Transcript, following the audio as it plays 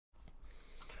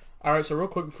Alright, so real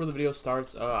quick before the video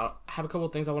starts, I have a couple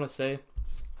of things I want to say.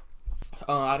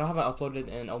 I haven't uploaded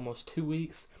in almost 2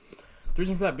 weeks. The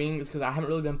reason for that being is because I haven't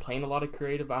really been playing a lot of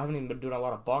creative. I haven't even been doing a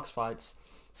lot of box fights.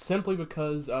 Simply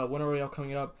because Winter Royale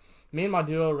coming up. Me and my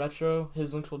duo, Retro,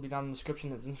 his links will be down in the description,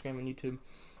 his Instagram and YouTube.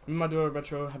 Me and my duo,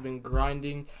 Retro, have been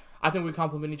grinding. I think we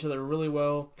complement each other really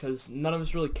well because none of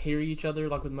us really carry each other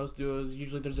like with most duos.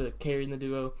 Usually there's a carry in the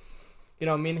duo. You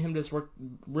know, me and him just work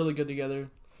really good together.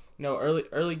 You know,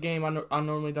 early game I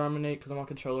normally dominate because I'm on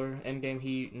controller. End game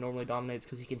he normally dominates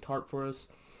because he can tarp for us.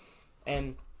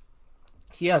 And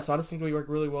yeah, so I just think we work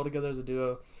really well together as a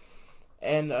duo.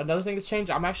 And another thing that's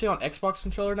changed, I'm actually on Xbox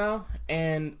controller now,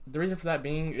 and the reason for that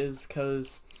being is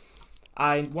because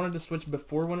I wanted to switch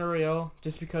before Winter Royale,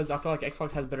 just because I feel like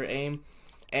Xbox has better aim,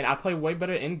 and I play way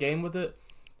better in game with it.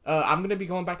 I'm going to be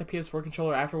going back to PS4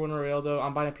 controller after Winter Royale though.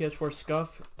 I'm buying a PS4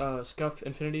 Scuff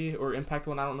Infinity or Impact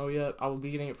one, I don't know yet. I will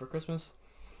be getting it for Christmas.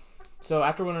 So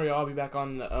after Winter Royale, I'll be back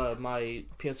on my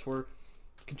PS4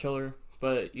 controller,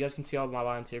 but you guys can see all of my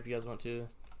lines here if you guys want to,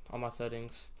 all my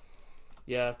settings.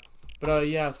 Yeah. But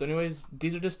yeah, so anyways,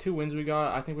 these are just 2 wins we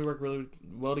got. I think we work really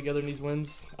well together in these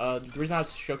wins. The reason I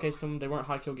showcased them, they weren't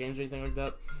high kill games or anything like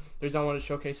that. The reason I wanted to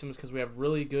showcase them is because we have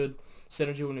really good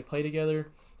synergy when we play together.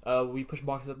 We push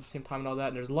boxes at the same time and all that.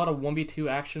 And there's a lot of 1v2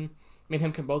 action. Me and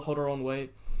him can both hold our own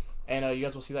weight. And you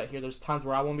guys will see that here. There's times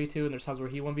where I 1v2 and there's times where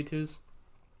he 1v2s.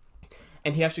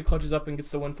 And he actually clutches up and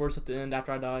gets the win for us at the end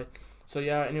after I die. So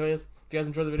yeah, anyways, if you guys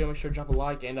enjoyed the video, make sure to drop a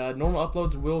like. And normal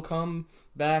uploads will come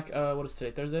back, what is today,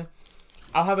 Thursday?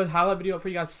 I'll have a highlight video up for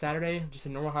you guys Saturday, just a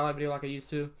normal highlight video like I used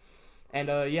to. And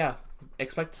yeah,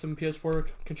 expect some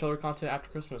PS4 controller content after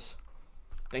Christmas.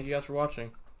 Thank you guys for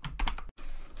watching.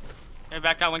 Hey,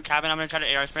 back that one cabin. I'm gonna try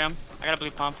to AR spam. I got a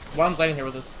blue pump. One's landing here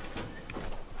with us.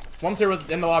 One's here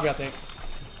in the lobby, I think.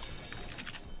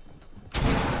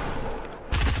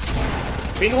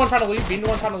 Being the one trying to leave. Being the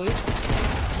one trying to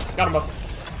leave. Got him up.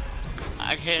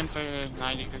 I hit him for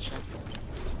 90. Good shot.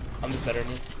 I'm just better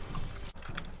than you.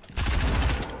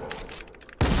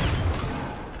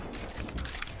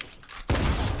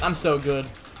 I'm so good.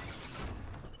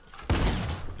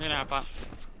 You're gonna have bot.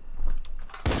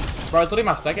 Bro, it's literally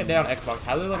my second day on Xbox.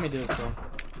 How did they let me do this one?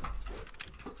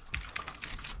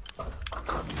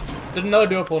 There's another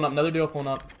duo pulling up. Another duo pulling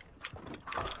up.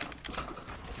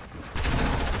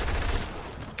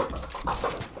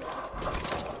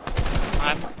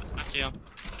 I'm after you.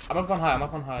 I'm up on high. I'm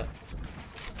up on high.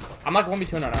 I'm like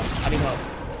 1v2 right now. I need help.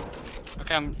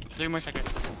 Okay, I'm 3 more seconds.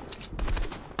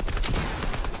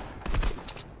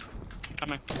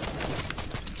 Coming.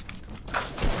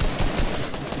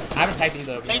 I haven't tagged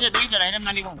either. Laser, I hit him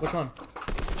 91. Which one?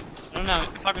 I don't know.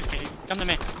 Fucker's getting. Come to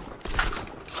me.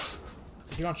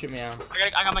 If you want to shoot me out.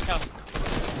 I got my kill.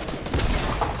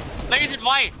 Laser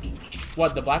white.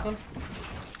 What, the black one?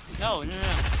 No.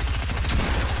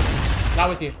 Not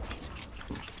with you.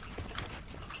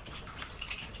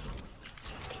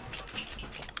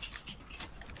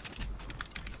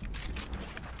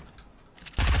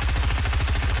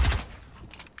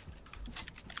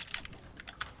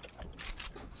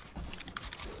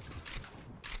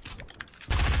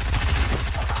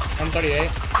 I'm 38.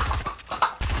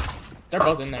 They're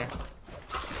both in there.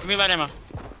 Give me that ammo.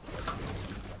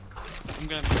 I'm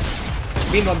good.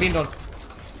 Beam one.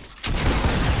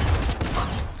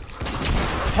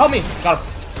 Help me! Got him.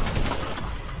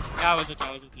 Yeah, I was with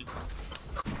you.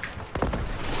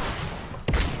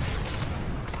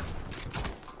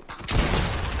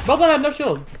 Both of them had no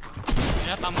shield.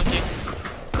 Yep, I'm with you.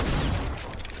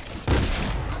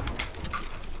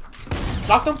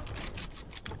 Knocked him.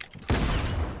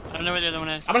 I don't know where the other one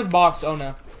is. I'm in his box. Oh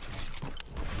no.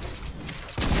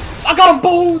 I got them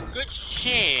both! Good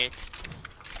shit.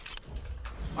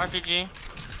 RPG.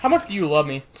 How much do you love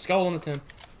me? Skull on the 10.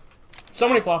 So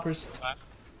many floppers. What?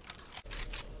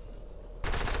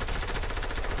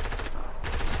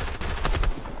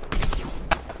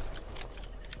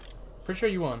 Pretty sure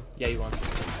you won. Yeah, you won.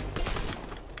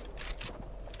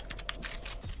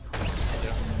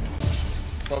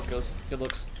 Both goes. Good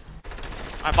looks.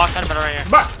 My box had better right here.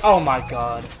 But, oh my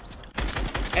god.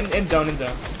 In zone.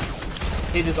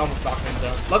 He just almost knocked me in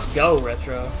zone. Let's go,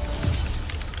 Retro.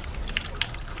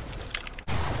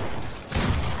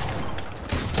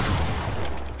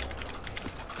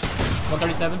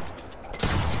 $137.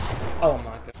 Oh my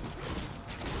god.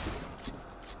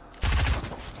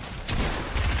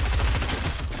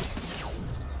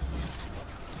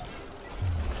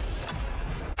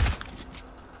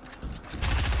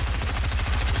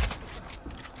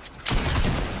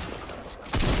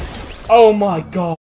 Oh my god.